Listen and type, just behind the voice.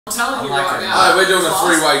I'm telling you right now. Oh, we're doing a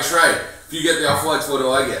three-way trade. If you get the off-whites, what do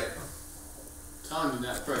I get? Telling you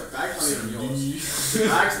that, bro. Bag's not even yours.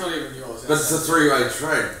 Bag's not even yours. But it's a three-way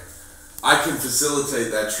trade. I can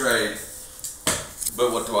facilitate that trade.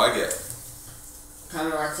 But what do I get?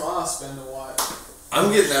 Panoramic class, spend a white.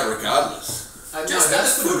 I'm getting that regardless. No,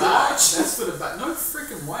 that's for the bag. That's for the bag. No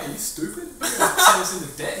freaking way, you stupid. You're gonna send us into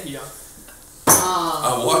debt here.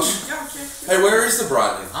 A watch? Yeah, okay. Hey, where is the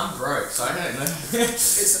Brightling? I'm broke, so I don't know.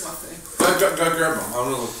 It's in my thing. Go grab them. I'm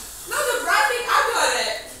gonna look. No, the Brightling, I got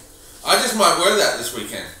it. I just might wear that this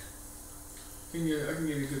weekend. I can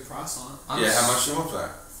give you a good price on it. Yeah, how much do you want for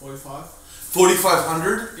that? 45.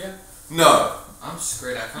 4,500? Yeah. No. I'm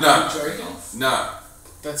screwed. I can't. No. Joking? No.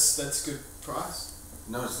 That's good price.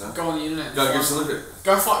 No, it's not. Go on the internet. Go give us a look at it.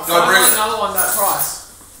 Go find bring it. another one that price.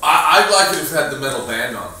 I'd like it if it had the metal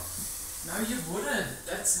band on. No, you wouldn't.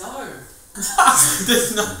 That's no.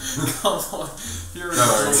 There's no. Come on. You're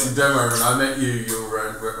Don't worry. When I met you, you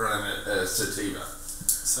were running a sativa.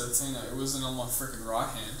 So Tina, it wasn't on my freaking right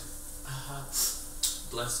hand.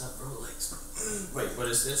 Bless that Rolex. Wait, what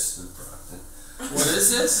is this? What is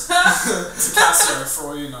this? It's a Casio for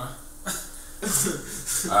all you know.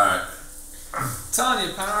 Alright. Telling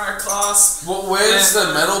you, panoramic class. Well, where's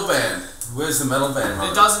the metal band? Where's the metal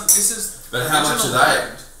band? It doesn't. This is. But how much are they?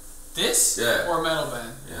 Band. This? Yeah. Or a metal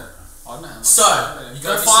band? Yeah. I don't know. How much So, you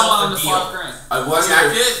go got find one yourself under a deal. $5,000. I wonder.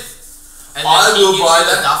 Jacket, and then I he will gives buy you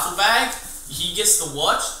the that. duffel bag. He gets the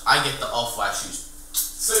watch. I get the off-white shoes.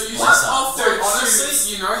 So you What's just, up? dude,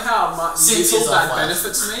 honestly, you know how much Cynthia's little that off-white.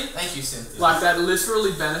 benefits me? Thank you, Cynthia. Like, that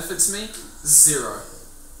literally benefits me? Zero.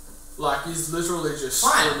 Like, he's literally just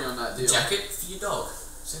screwed me on that deal. Jacket for your dog.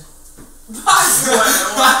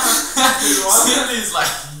 Cynthia's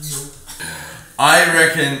like... I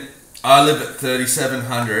reckon I live at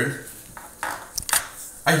 3,700.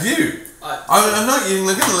 I do. I'm not even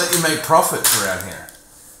going to let you make profits around here.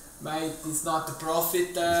 Mate, it's not a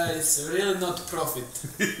profit, it's really not a profit.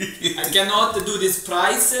 I cannot do this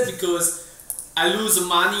price because I lose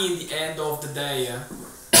money in the end of the day.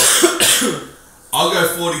 I'll go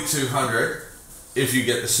 4,200 if you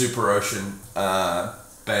get the Super Ocean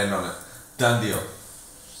band on it. Done deal.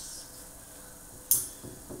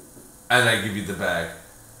 And I give you the bag.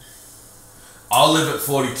 I'll live at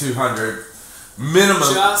 4,200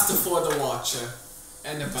 minimum. Just for the watch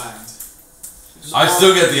and the band. I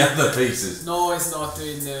still get the other pieces. No, it's not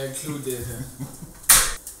included.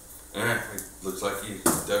 Alright, looks like you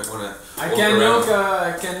don't want to.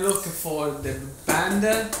 I can look for the band.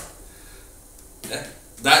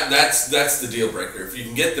 That's the deal breaker. If you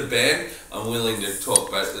can get the band, I'm willing to talk.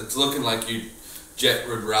 But it's looking like Jet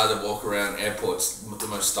would rather walk around airports, the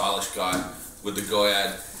most stylish guy with the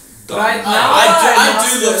Goyad. Right now, I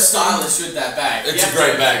do look stylish with that bag. It's a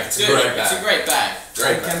great bag. It's a great It's a bag. great bag.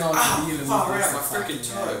 I cannot deal with far this out my fucking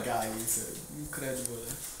freaking toe. guy. It's incredible.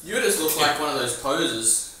 You just look like one of those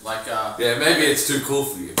posers. Like, Yeah, maybe it's too cool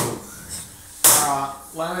for you. Alright,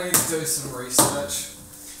 let me do some research.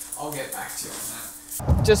 I'll get back to you on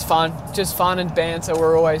that. Just fun and banter.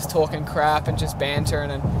 We're always talking crap and just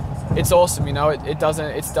bantering, and it's awesome. You know, it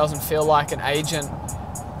doesn't feel like an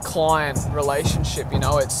agent-client relationship. You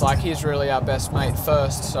know, it's like he's really our best mate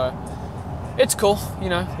first. So it's cool. You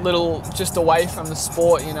know, little just away from the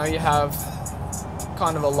sport. You know, you have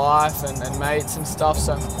kind of a life and mates and stuff.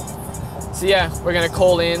 So yeah, we're gonna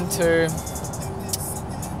call in to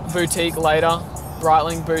boutique later,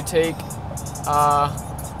 Breitling Boutique.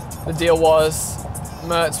 The deal was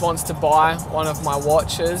Mertz wants to buy one of my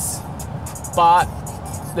watches, but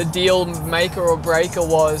the deal maker or breaker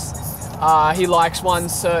was he likes one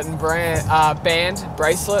certain band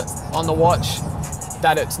bracelet on the watch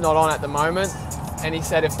that it's not on at the moment, and he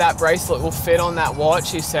said if that bracelet will fit on that watch,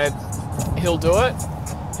 he said he'll do it,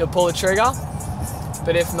 he'll pull the trigger.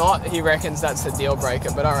 But if not, he reckons that's a deal breaker.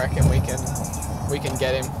 But I reckon we can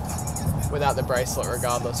get him without the bracelet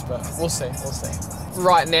regardless. But we'll see.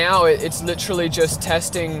 Right now, it's literally just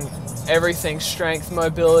testing everything: strength,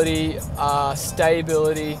 mobility,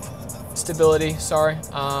 stability. Sorry.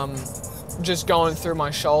 Just going through my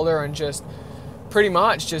shoulder and just pretty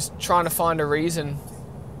much just trying to find a reason,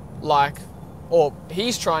 or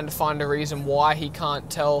he's trying to find a reason why he can't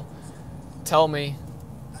tell me.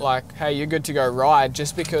 Like, hey, you're good to go ride,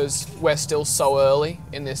 just because we're still so early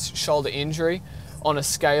in this shoulder injury on a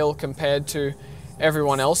scale compared to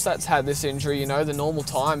everyone else that's had this injury. You know, the normal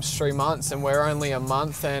time's 3 months and we're only a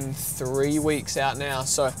month and 3 weeks out now.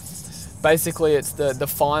 So basically it's the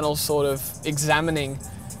final sort of examining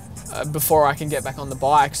before I can get back on the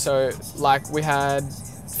bike. So like we had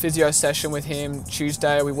physio session with him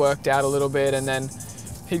Tuesday, we worked out a little bit, and then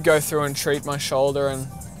he'd go through and treat my shoulder, and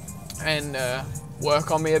and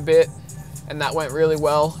work on me a bit, and that went really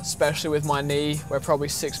well, especially with my knee. We're probably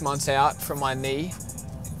 6 months out from my knee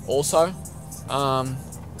also,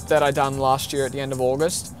 that I done last year at the end of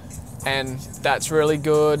August, and that's really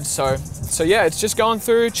good. So yeah, it's just going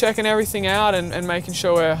through, checking everything out and making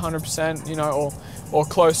sure we're 100%, you know, or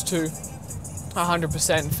close to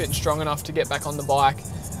 100% and fit and strong enough to get back on the bike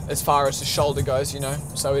as far as the shoulder goes, you know,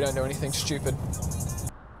 so we don't do anything stupid.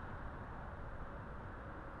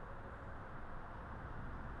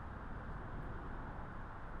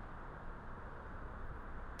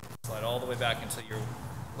 Slide all the way back until your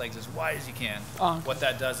legs as wide as you can. Oh. What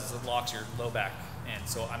that does is it locks your low back in.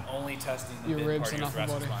 So I'm only testing the Your mid ribs part of your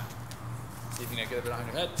and upper thoracic body. spine. See if you can get a bit behind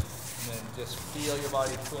your head, and then just feel your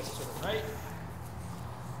body twist to the right.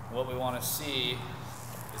 And what we want to see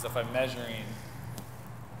is if I'm measuring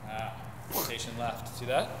rotation left. See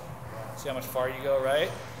that? See how much far you go right?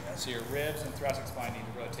 So your ribs and thoracic spine need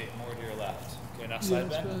to rotate more to your left. Okay, now side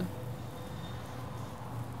bend. Good.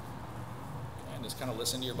 And just kind of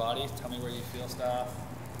listen to your body. Tell me where you feel stuff.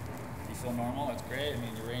 If you feel normal, that's great. I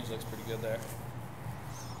mean, your range looks pretty good there.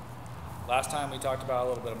 Last time we talked about a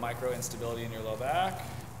little bit of micro instability in your low back.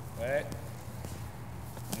 Right?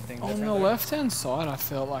 Anything different On the there? left-hand side, I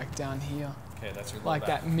felt like down here. Okay, that's your low Like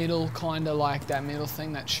back. that middle, kind of like that middle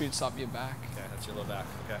thing that shoots up your back. Okay, that's your low back.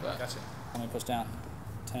 Okay, But- gotcha. Let me push down.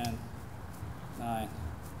 10, 9,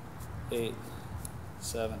 8,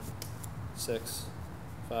 7, 6,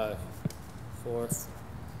 5, 4,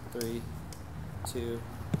 3, 2,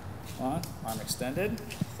 1. Arm extended.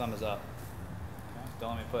 Thumb is up. Okay,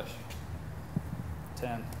 don't let me push.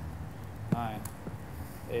 10, 9,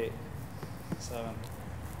 8, 7,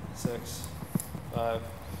 6, 5,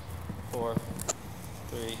 4,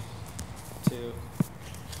 3, 2,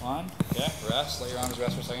 1. Okay, rest. Let your arms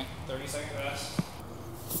rest for a second. 30-second rest.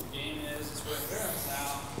 The game is for endurance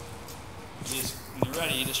now. When you're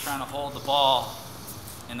ready, you're just trying to hold the ball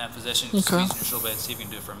in that position. Just Okay. squeezing your shoulder blade. See if you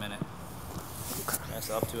can do it for a minute. Okay,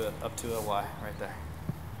 so up to a Y right there.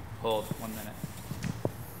 Hold 1 minute.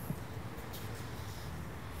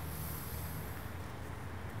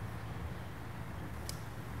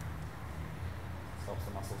 Helps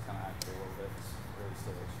the muscles kind of activate a little bit. It's early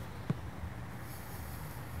stage.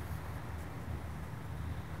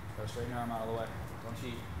 Try to straighten your arm out of the way. Don't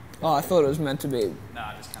cheat. Oh, I thought it was meant to be.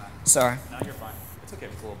 Nah, just kind of. Sorry. No, you're fine. It's okay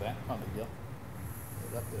if it's a little bent. Not a big deal.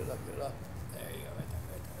 Get it up, get it up, get it up. There you go, right there,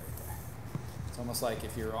 right there, right there. It's almost like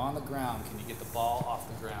if you're on the ground, can you get the ball off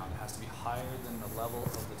the ground? It has to be higher than the level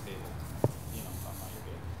of the table. You know, if I'm not,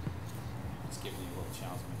 you're good. Just giving you a little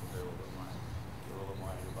challenge to make it a little bit more, get a little bit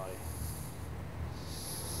more out of your body.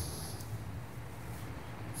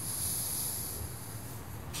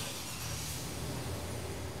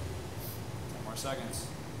 10 more seconds.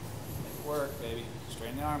 Make it work, baby.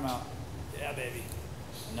 Straighten the arm out. Yeah, baby.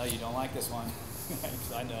 I know you don't like this one.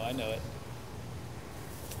 I know it.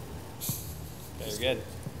 Okay, you're good.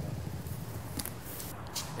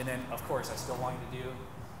 And then, of course, I still want you to do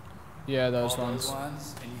Yeah, those all ones. those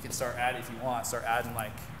ones. And you can start adding, if you want, start adding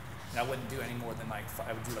like, and I wouldn't do any more than like,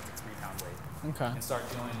 I would do like a 3-pound weight. Okay. And start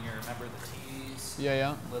doing your, remember the T's?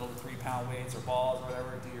 Yeah. Little 3-pound weights or balls or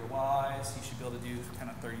whatever. Do your Y's. You should be able to do kind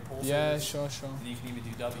of 30 pulses. Yeah, sure. And you can even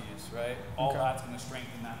do W's, right? All Okay. that's going to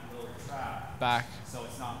strengthen that little trap. Back. So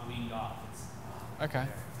it's not weaned off. It's Okay.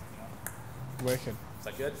 you know. Wicked. Is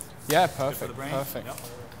that good? Yeah, Good for the perfect. brain? Perfect. Yep.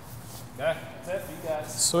 Okay, that's it for you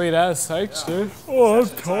guys. Sweet as, thanks, dude. Oh, I'm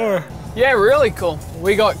tired. Yeah, really cool.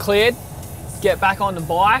 We got cleared. Get back on the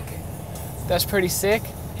bike. That's pretty sick.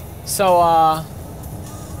 So,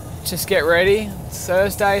 just get ready. It's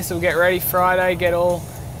Thursday, so we'll get ready Friday, get all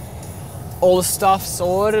the stuff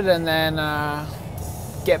sorted, and then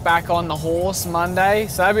get back on the horse Monday.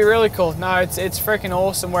 So that'd be really cool. No, it's freaking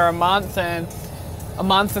awesome. We're a month and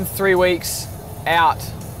 3 weeks out.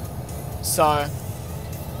 So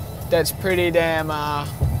that's pretty damn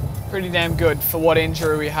good for what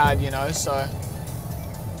injury we had, you know. So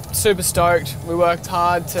super stoked. We worked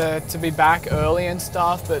hard to be back early and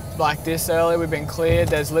stuff, but like this early, we've been cleared.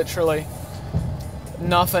 There's literally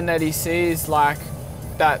nothing that he sees like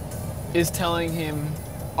that is telling him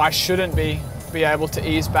I shouldn't be able to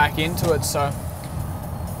ease back into it. So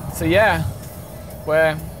yeah,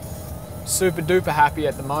 we're super duper happy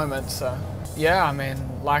at the moment. So yeah, I mean,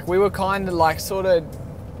 like we were kind of like sort of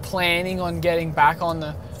planning on getting back on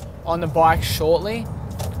the bike shortly,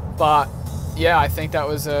 but yeah, I think that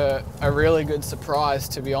was a really good surprise,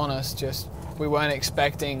 to be honest. Just we weren't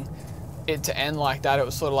expecting it to end like that. It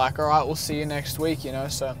was sort of like, all right, we'll see you next week, you know.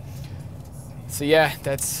 So yeah,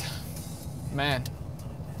 that's, man,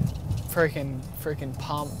 freaking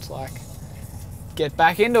pumped. Like get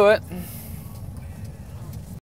back into it.